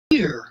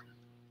year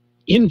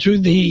into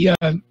the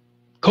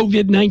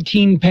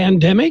COVID-19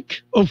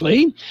 pandemic,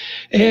 hopefully.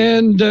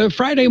 And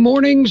Friday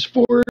mornings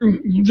for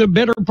the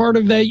better part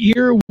of that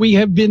year, we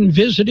have been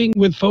visiting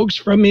with folks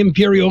from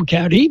Imperial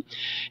County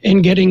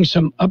and getting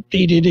some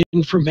updated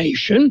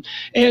information.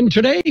 And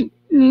today,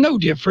 no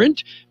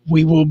different.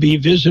 We will be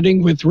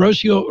visiting with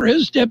Rosyo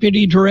Ramirez,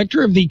 Deputy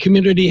Director of the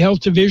Community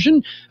Health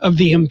Division of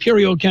the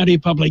Imperial County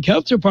Public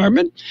Health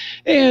Department,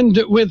 and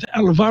with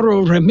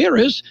Alvaro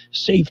Ramirez,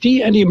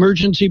 Safety and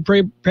Emergency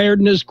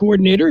Preparedness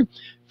Coordinator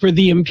for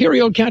the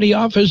Imperial County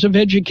Office of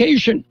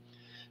Education.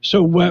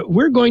 So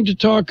we're going to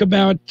talk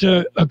about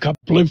a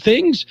couple of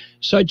things,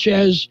 such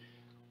as,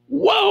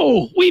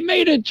 whoa, we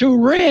made it to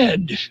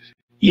red.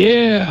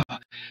 Yeah.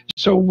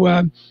 So,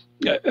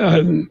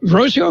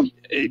 Rosyo,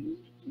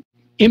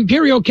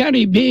 Imperial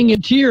County being a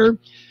tier,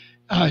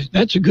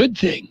 that's a good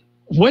thing.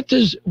 What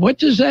does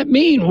that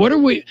mean? What are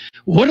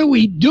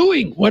we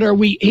doing? What are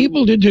we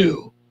able to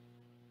do?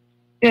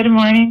 Good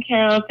morning,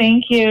 Carroll.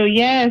 Thank you.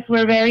 Yes,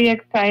 we're very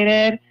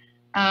excited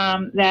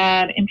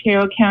that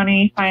Imperial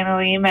County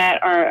finally met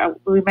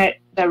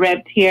the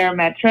red tier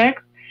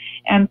metrics.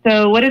 And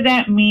so what does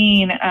that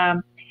mean?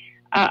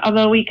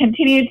 Although we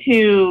continue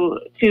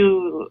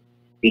to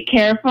be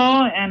careful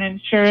and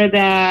ensure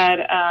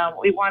that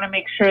we want to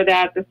make sure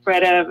that the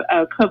spread of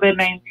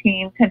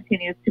COVID-19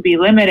 continues to be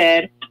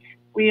limited,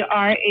 we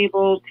are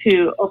able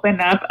to open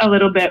up a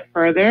little bit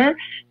further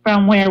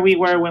from where we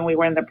were when we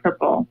were in the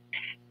purple.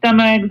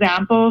 Some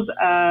examples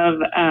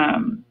of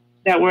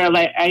that we're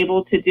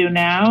able to do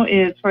now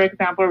is, for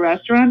example,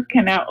 restaurants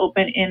can now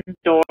open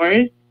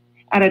indoors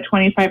at a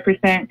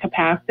 25%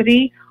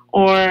 capacity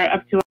or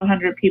up to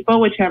 100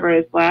 people, whichever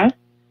is less.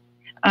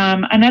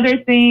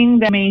 Another thing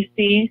that may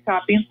see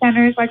shopping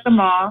centers like the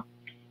mall,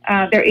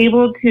 they're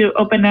able to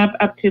open up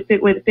to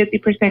with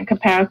 50%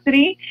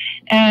 capacity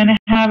and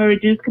have a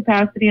reduced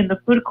capacity in the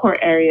food court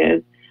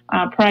areas.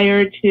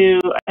 Prior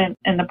to,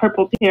 in the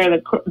purple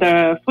tier,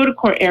 the food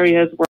court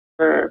areas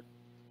were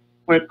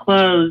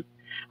closed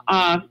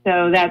off.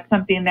 So that's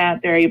something that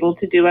they're able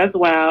to do as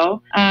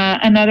well.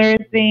 Another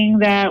thing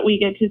that we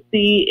get to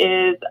see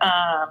is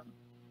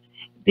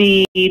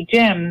the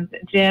gyms.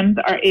 Gyms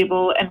are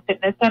able, and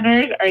fitness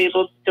centers are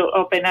able to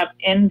open up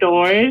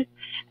indoors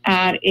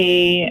at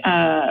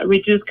a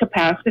reduced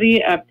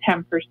capacity of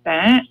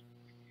 10%.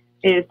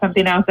 Is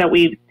something else that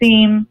we've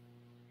seen.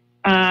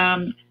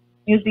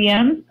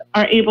 Museums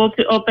are able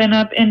to open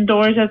up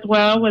indoors as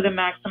well with a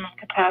maximum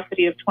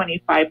capacity of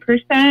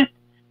 25%.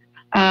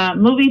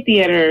 Movie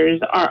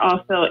theaters are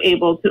also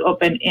able to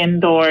open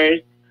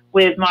indoors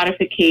with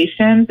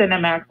modifications and a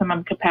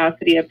maximum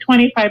capacity of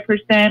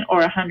 25% or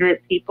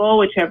 100 people,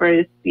 whichever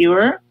is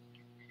fewer.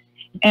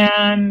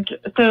 And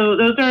so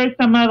those are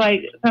some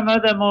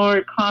of the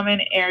more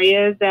common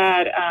areas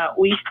that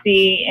we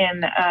see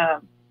in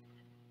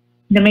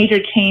the major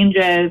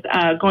changes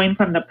going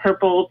from the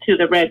purple to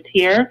the red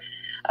tier.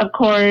 Of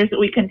course,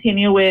 we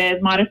continue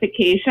with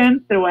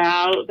modifications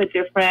throughout the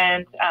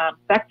different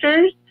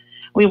sectors.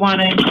 We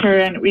want to ensure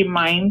and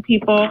remind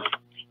people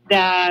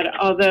that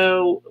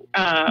although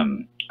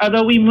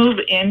we move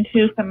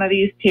into some of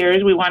these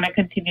tiers, we want to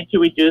continue to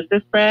reduce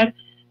the spread.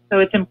 So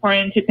it's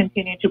important to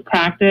continue to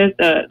practice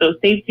those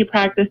safety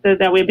practices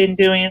that we've been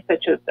doing,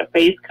 such as the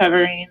face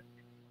covering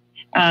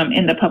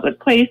in the public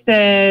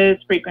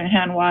places, frequent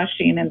hand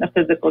washing, and the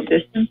physical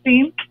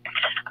distancing.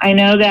 I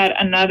know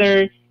that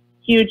another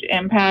huge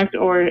impact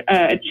or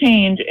a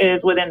change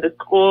is within the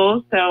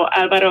schools. So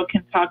Alvaro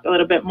can talk a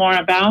little bit more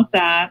about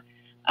that.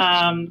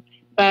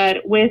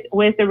 But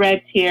with the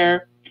red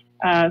tier,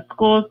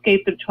 schools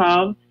K through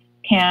 12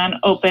 can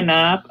open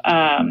up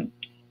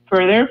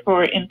further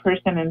for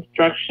in-person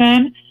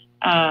instruction.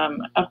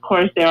 Of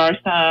course, there are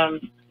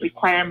some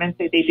requirements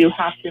that they do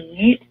have to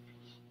meet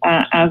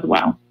as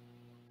well.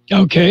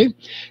 Okay.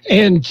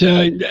 And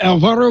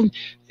Alvaro,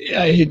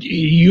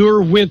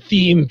 you're with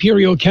the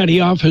Imperial County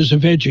Office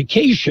of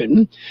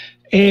Education.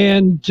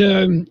 And,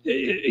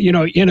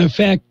 in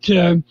effect,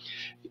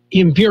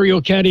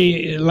 Imperial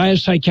County,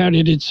 last I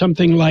counted, it's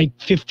something like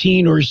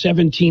 15 or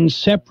 17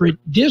 separate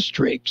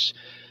districts.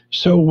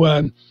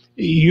 So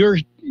you're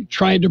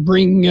trying to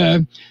bring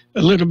a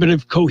little bit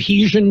of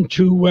cohesion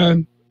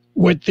to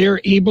what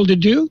they're able to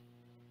do?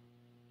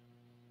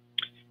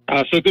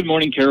 So good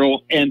morning,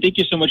 Carroll, and thank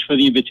you so much for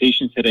the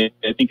invitation today.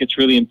 I think it's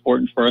really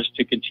important for us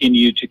to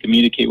continue to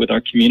communicate with our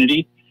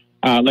community.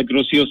 Like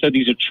Rosyo said,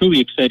 these are truly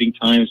exciting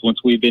times once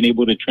we've been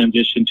able to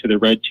transition to the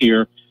red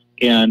tier.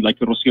 And like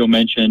Rosyo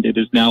mentioned, it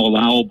is now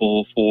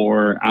allowable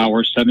for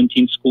our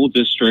 17 school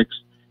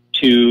districts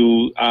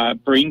to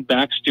bring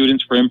back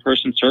students for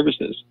in-person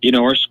services. You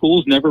know, our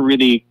schools never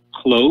really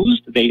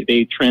closed.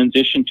 They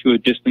transitioned to a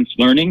distance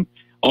learning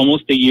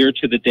almost a year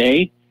to the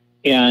day.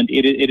 And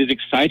it is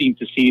exciting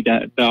to see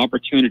that the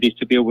opportunities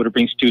to be able to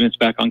bring students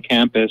back on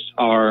campus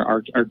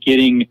are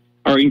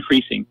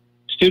increasing.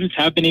 Students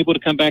have been able to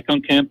come back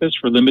on campus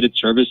for limited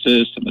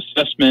services, some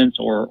assessments,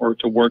 or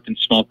to work in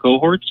small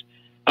cohorts.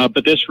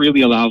 But this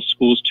really allows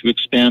schools to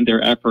expand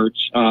their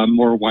efforts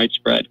more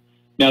widespread.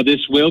 Now,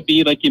 this will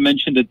be, like you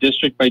mentioned, a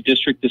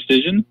district-by-district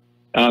decision.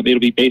 It'll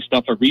be based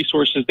off of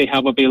resources they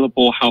have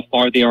available, how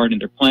far they are in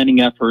their planning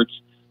efforts,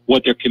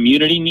 what their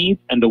community needs,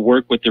 and the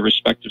work with their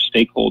respective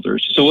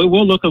stakeholders. So it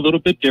will look a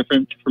little bit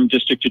different from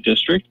district to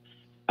district.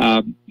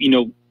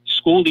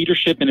 School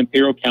leadership in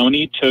Imperial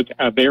County took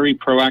very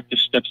proactive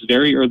steps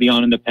very early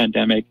on in the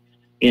pandemic,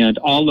 and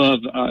all of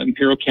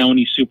Imperial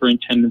County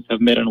superintendents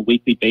have met on a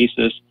weekly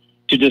basis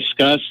to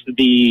discuss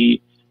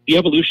the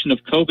evolution of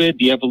COVID,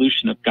 the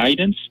evolution of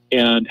guidance,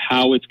 and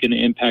how it's going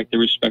to impact the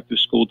respective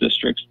school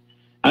districts.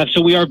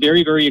 So we are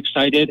very, very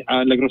excited.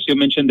 Like Rosyo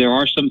mentioned, there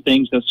are some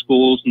things that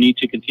schools need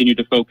to continue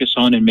to focus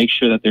on and make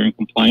sure that they're in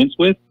compliance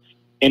with.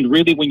 And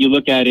really, when you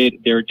look at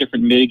it, there are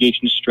different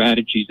mitigation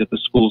strategies that the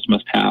schools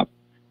must have.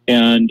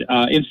 And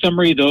in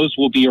summary, those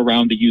will be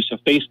around the use of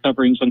face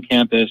coverings on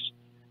campus,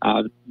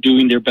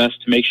 doing their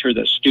best to make sure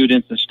that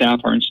students and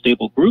staff are in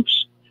stable groups,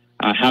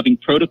 having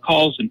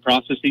protocols and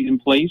processes in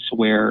place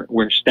where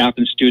staff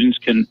and students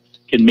can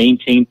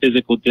maintain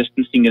physical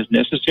distancing as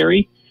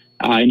necessary,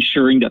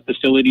 ensuring that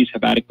facilities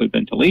have adequate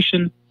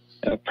ventilation,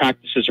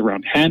 practices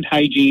around hand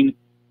hygiene,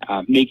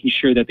 making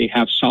sure that they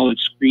have solid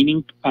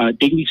screening,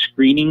 daily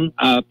screening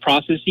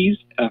processes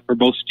for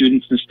both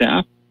students and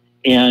staff,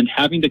 and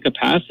having the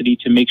capacity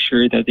to make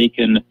sure that they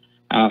can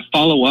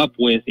follow up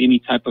with any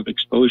type of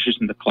exposures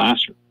in the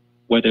classroom,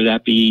 whether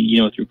that be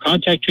through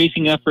contact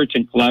tracing efforts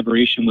and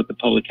collaboration with the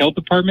public health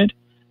department,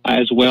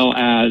 as well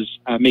as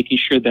making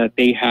sure that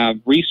they have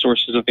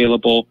resources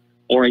available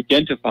or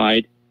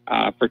identified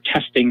for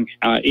testing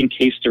in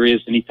case there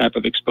is any type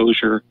of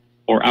exposure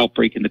or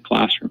outbreak in the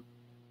classroom.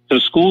 So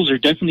schools are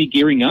definitely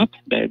gearing up.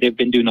 They've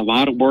been doing a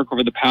lot of work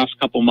over the past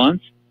couple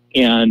months,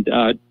 and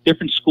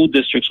different school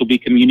districts will be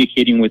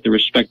communicating with their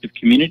respective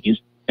communities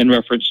in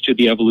reference to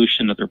the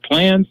evolution of their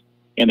plans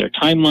and their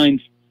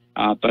timelines,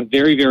 but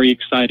very, very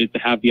excited to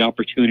have the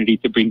opportunity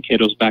to bring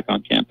kiddos back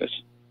on campus.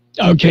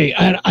 Okay,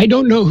 I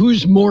don't know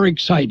who's more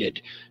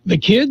excited, the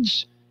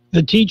kids,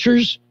 the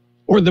teachers,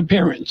 or the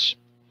parents.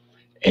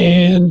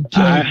 And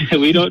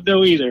we don't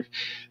know either.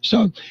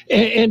 So,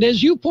 and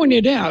as you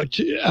pointed out,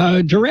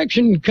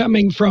 direction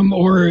coming from,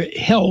 or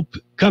help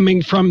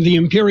coming from, the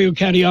Imperial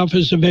County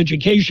Office of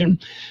Education,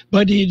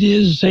 but it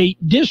is a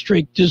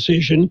district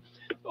decision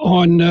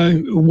on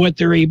what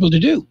they're able to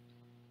do.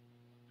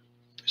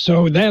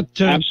 So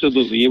that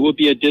absolutely, it will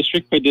be a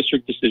district by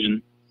district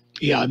decision.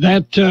 Yeah,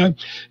 that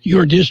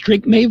your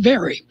district may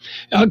vary.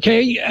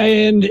 Okay,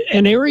 and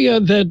an area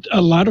that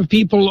a lot of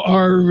people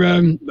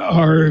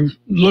are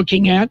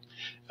looking at,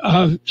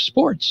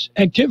 sports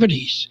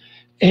activities,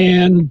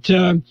 and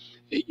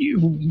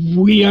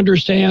we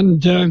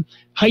understand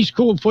high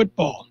school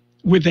football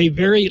with a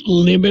very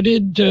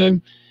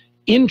limited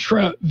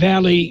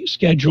intra-valley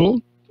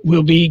schedule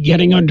will be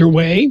getting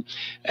underway,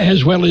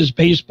 as well as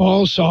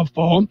baseball,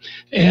 softball,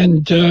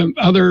 and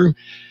other.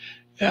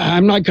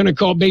 I'm not going to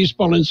call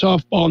baseball and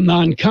softball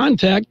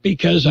non-contact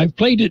because I've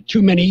played it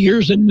too many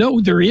years and know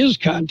there is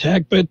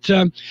contact, but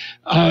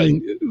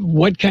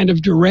what kind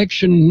of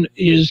direction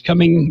is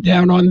coming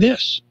down on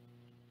this?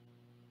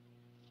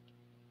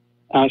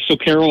 So,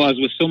 Carroll, as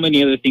with so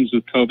many other things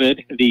with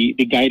COVID,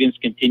 the guidance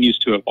continues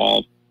to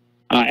evolve.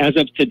 As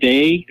of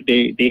today,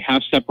 they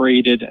have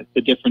separated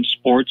the different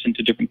sports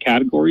into different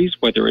categories,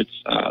 whether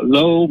it's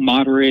low,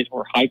 moderate,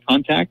 or high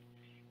contact.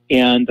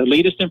 And the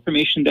latest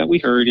information that we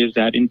heard is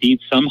that indeed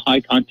some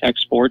high contact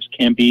sports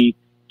can be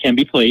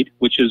played,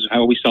 which is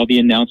how we saw the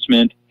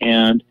announcement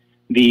and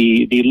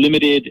the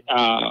limited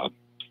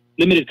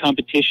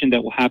competition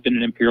that will happen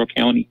in Imperial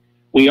County.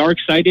 We are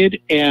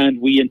excited, and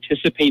we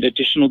anticipate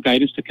additional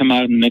guidance to come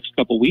out in the next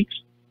couple of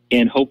weeks.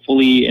 And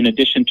hopefully, in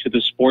addition to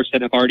the sports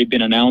that have already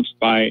been announced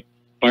by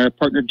our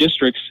partner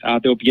districts,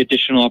 there will be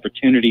additional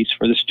opportunities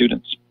for the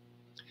students.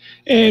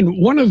 And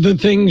one of the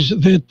things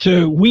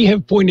that we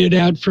have pointed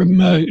out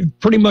from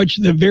pretty much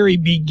the very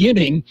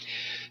beginning,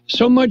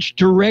 so much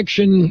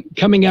direction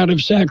coming out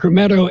of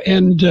Sacramento,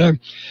 and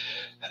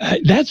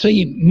that's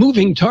a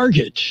moving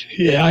target.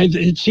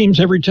 It seems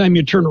every time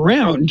you turn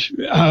around,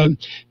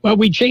 well,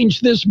 we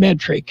changed this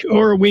metric,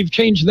 or we've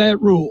changed that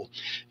rule.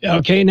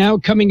 Okay, now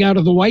coming out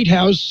of the White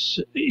House,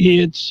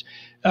 it's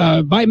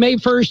by May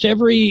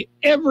 1st,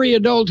 every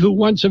adult who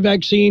wants a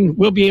vaccine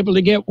will be able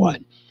to get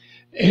one.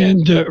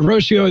 And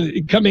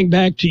Rosyo, coming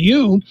back to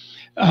you,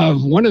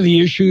 one of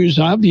the issues,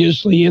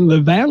 obviously, in the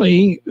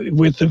Valley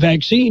with the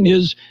vaccine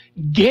is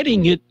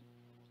getting it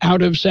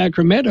out of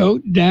Sacramento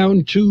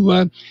down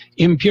to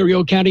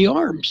Imperial County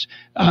Arms.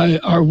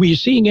 Are we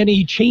seeing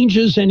any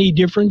changes, any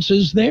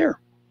differences there?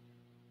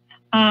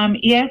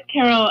 Yes,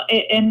 Carroll,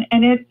 and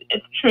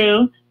it's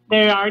true.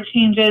 There are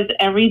changes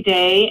every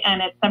day,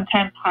 and it's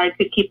sometimes hard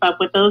to keep up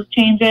with those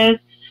changes.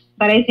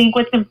 But I think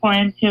what's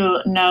important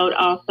to note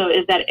also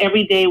is that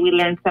every day we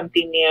learn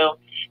something new,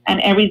 and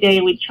every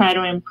day we try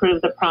to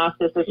improve the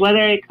processes,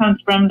 whether it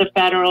comes from the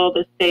federal,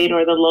 the state,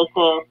 or the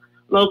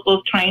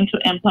locals trying to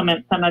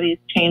implement some of these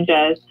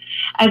changes.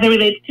 As it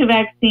relates to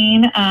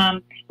vaccine,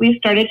 we've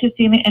started to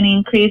see an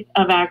increase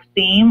of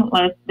vaccine.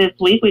 This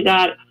week we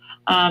got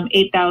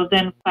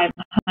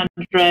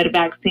 8,500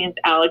 vaccines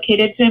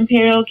allocated to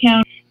Imperial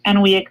County,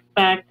 and we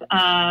expect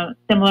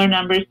similar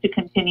numbers to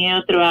continue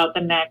throughout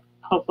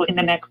hopefully in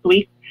the next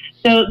week.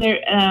 So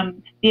the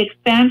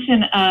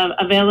expansion of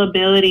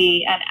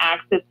availability and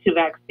access to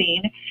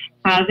vaccine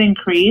has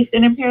increased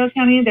in Imperial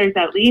County. There's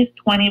at least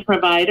 20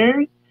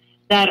 providers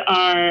that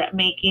are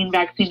making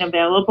vaccine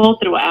available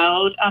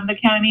throughout the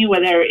county,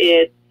 whether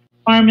it's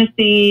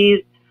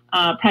pharmacies,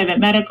 private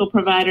medical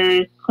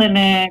providers,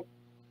 clinics,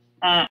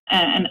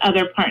 and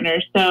other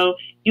partners. So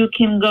you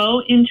can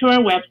go into our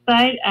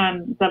website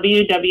on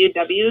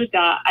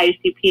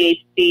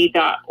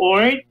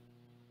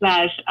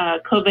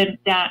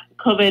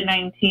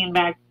www.icpHD.org/COVID-19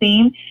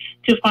 vaccine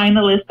to find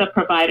the list of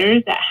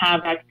providers that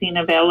have vaccine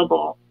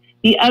available.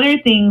 The other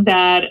thing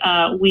that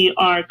we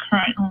are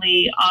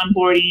currently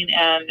onboarding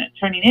and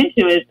turning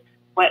into is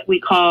what we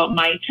call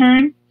My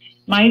Turn.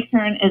 My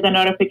Turn is a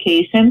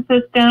notification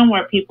system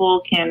where people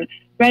can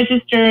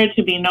register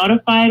to be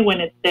notified when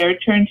it's their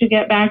turn to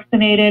get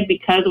vaccinated,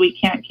 because we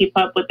can't keep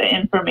up with the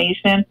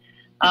information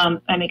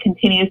and it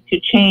continues to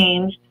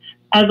change,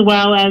 as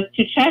well as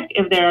to check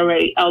if they're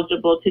already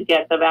eligible to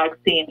get the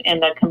vaccine in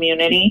the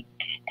community.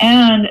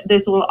 And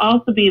this will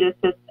also be a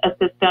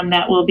system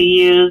that will be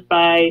used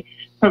by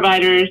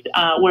providers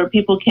where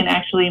people can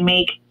actually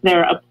make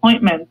their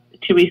appointments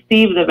to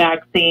receive the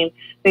vaccine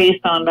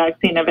based on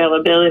vaccine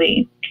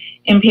availability.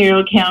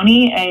 Imperial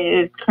County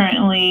is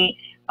currently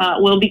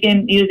will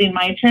begin using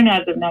My Turn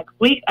as of next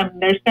week.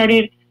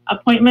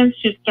 Appointments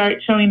should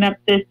start showing up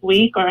this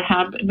week or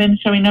have been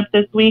showing up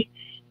this week.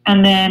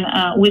 And then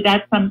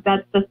that's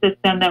the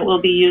system that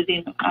we'll be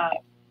using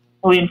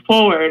going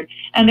forward.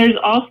 And there's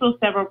also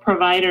several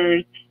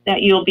providers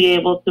that you'll be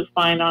able to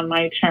find on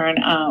My Turn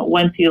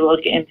once you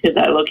look into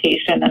the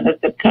location and the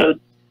zip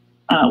codes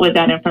with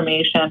that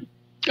information.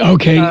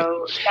 Okay.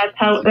 So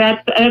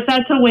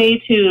that's a way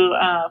to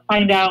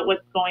find out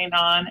what's going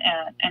on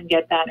and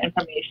get that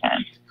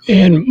information.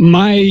 And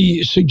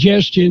my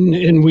suggestion,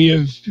 and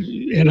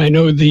I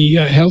know the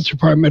health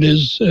department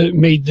has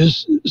made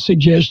this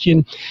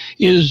suggestion,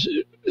 is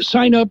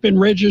sign up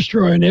and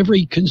register on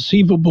every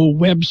conceivable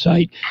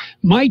website.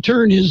 My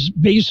Turn is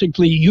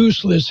basically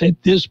useless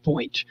at this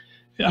point.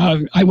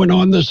 I went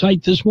on the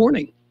site this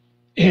morning,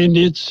 and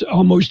it's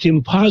almost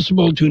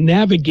impossible to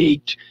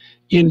navigate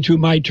into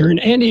My Turn,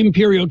 and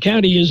Imperial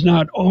County is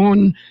not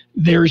on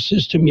their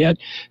system yet.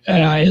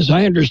 As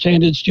I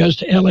understand, it's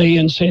just LA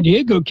and San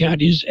Diego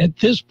counties at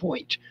this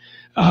point.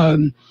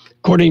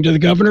 According to the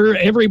governor,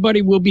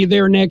 everybody will be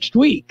there next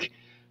week.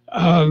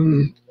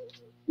 But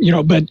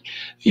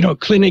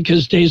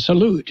Clinicas de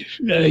Salud,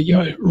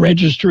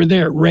 register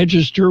there,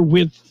 register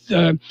with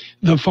the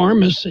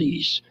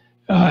pharmacies.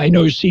 I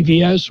know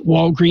CVS,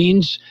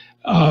 Walgreens,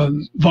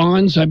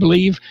 Vons, I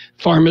believe,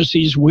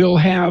 pharmacies will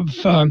have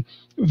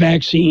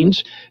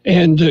vaccines,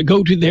 and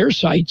go to their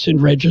sites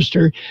and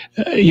register.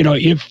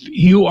 If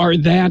you are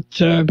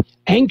that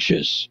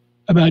anxious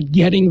about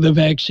getting the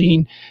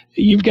vaccine,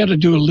 you've got to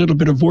do a little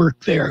bit of work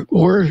there,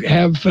 or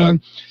have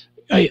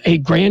a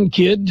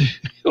grandkid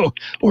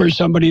or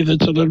somebody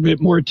that's a little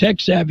bit more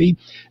tech savvy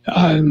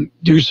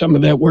do some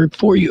of that work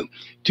for you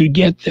to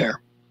get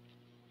there.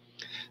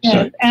 Yes,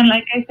 So, and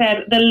like I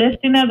said, the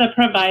listing of the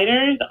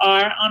providers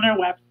are on our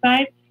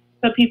website,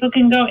 so people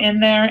can go in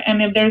there,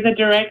 and if there's a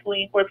direct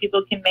link where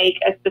people can make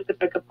a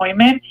specific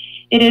appointment,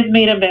 it is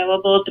made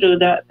available through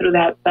that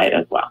site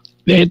as well.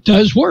 it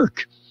does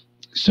work.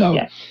 So,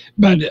 Yes.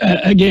 but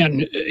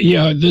again,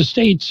 the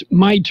state's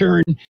My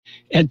Turn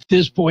at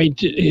this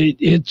point,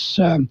 it's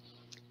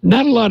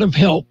not a lot of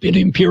help in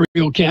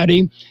Imperial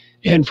County.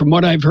 And from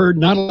what I've heard,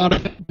 not a lot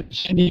of help in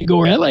San Diego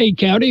or LA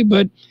County,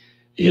 but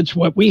it's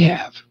what we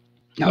have.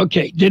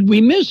 Okay. Did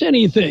we miss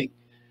anything?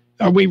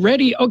 Are we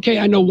ready? Okay.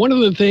 I know one of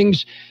the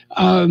things,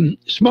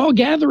 small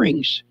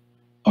gatherings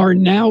are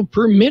now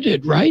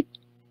permitted, right?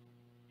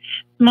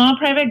 Small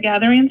private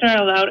gatherings are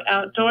allowed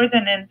outdoors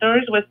and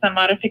indoors with some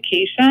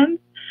modifications.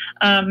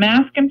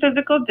 Mask and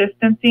physical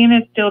distancing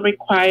is still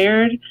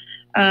required.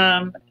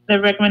 The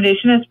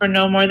recommendation is for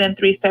no more than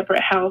 3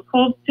 separate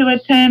households to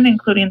attend,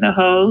 including the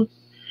host.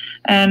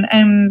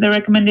 And the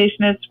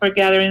recommendation is for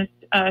gatherings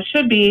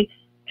should be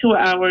 2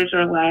 hours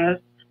or less.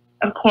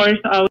 Of course,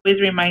 always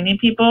reminding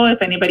people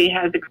if anybody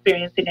has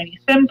experiencing any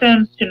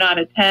symptoms to not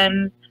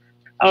attend,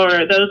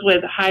 or those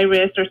with high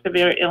risk or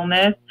severe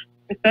illness,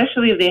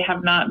 especially if they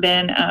have not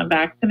been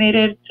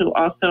vaccinated, to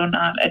also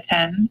not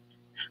attend.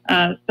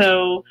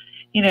 So,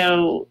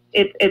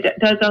 it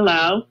does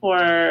allow for,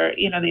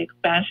 the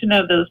expansion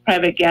of those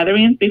private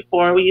gatherings.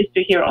 Before, we used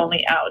to hear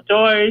only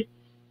outdoors.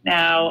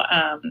 Now,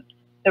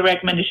 the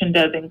recommendation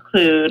does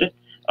include,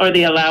 or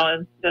the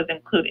allowance does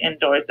include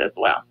indoors as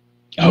well.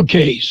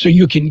 Okay, so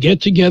you can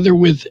get together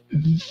with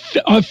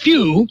a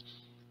few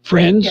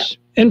friends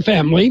and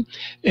family,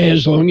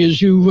 as long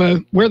as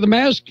you wear the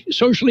mask,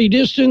 socially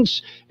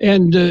distance,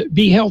 and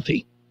be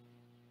healthy.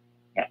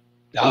 Yeah.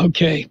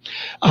 Okay.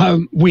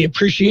 We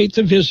appreciate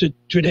the visit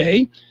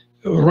today.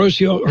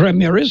 Rosyo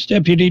Ramirez,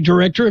 Deputy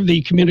Director of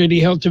the Community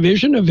Health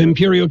Division of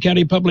Imperial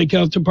County Public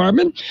Health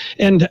Department,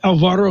 and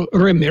Alvaro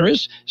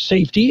Ramirez,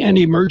 Safety and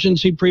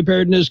Emergency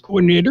Preparedness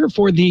Coordinator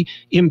for the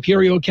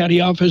Imperial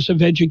County Office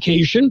of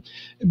Education,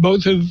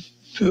 both of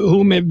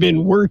whom have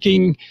been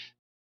working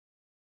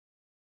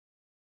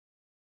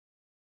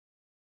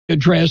to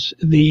address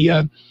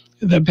the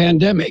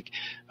pandemic.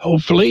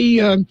 Hopefully,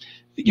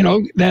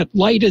 that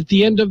light at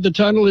the end of the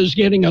tunnel is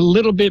getting a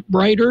little bit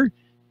brighter,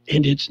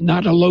 and it's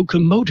not a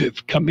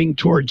locomotive coming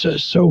towards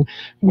us. So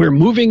we're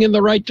moving in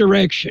the right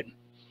direction.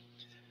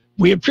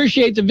 We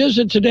appreciate the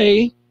visit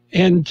today,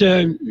 and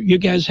you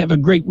guys have a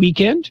great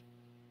weekend.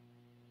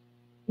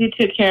 You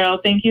too, Carroll.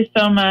 Thank you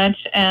so much,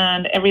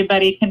 and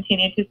everybody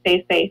continue to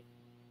stay safe.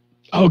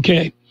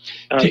 Okay.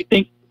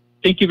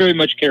 Thank you very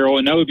much, Carroll.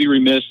 And I would be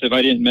remiss if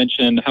I didn't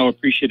mention how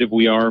appreciative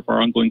we are of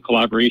our ongoing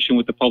collaboration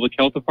with the Public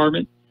Health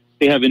Department.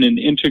 They have been an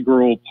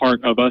integral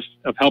part of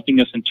helping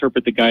us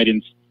interpret the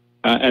guidance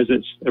as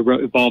it's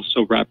evolved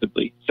so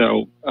rapidly.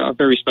 So a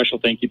very special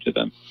thank you to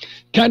them.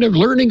 Kind of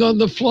learning on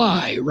the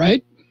fly,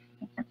 right?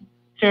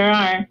 Sure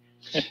are.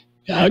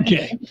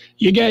 Okay.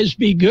 You guys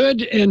be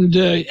good and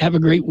have a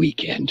great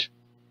weekend.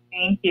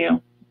 Thank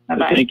you.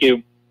 Bye-bye. Thank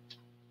you.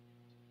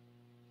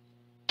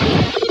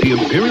 The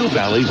Imperial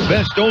Valley's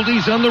best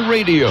oldies on the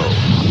radio.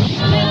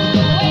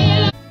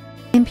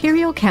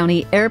 Imperial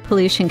County Air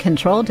Pollution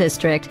Control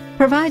District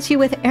provides you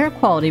with air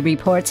quality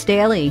reports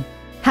daily.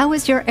 How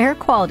is your air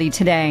quality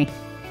today?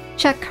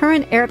 Check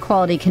current air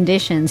quality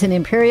conditions in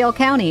Imperial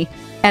County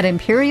at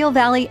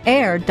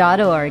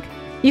imperialvalleyair.org.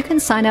 You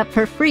can sign up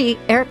for free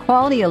air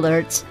quality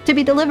alerts to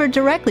be delivered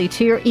directly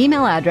to your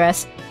email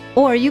address,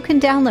 or you can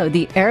download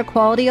the Air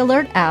Quality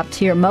Alert app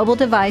to your mobile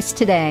device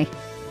today.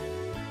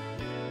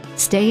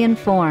 Stay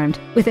informed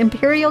with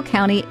Imperial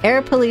County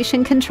Air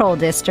Pollution Control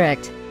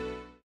District.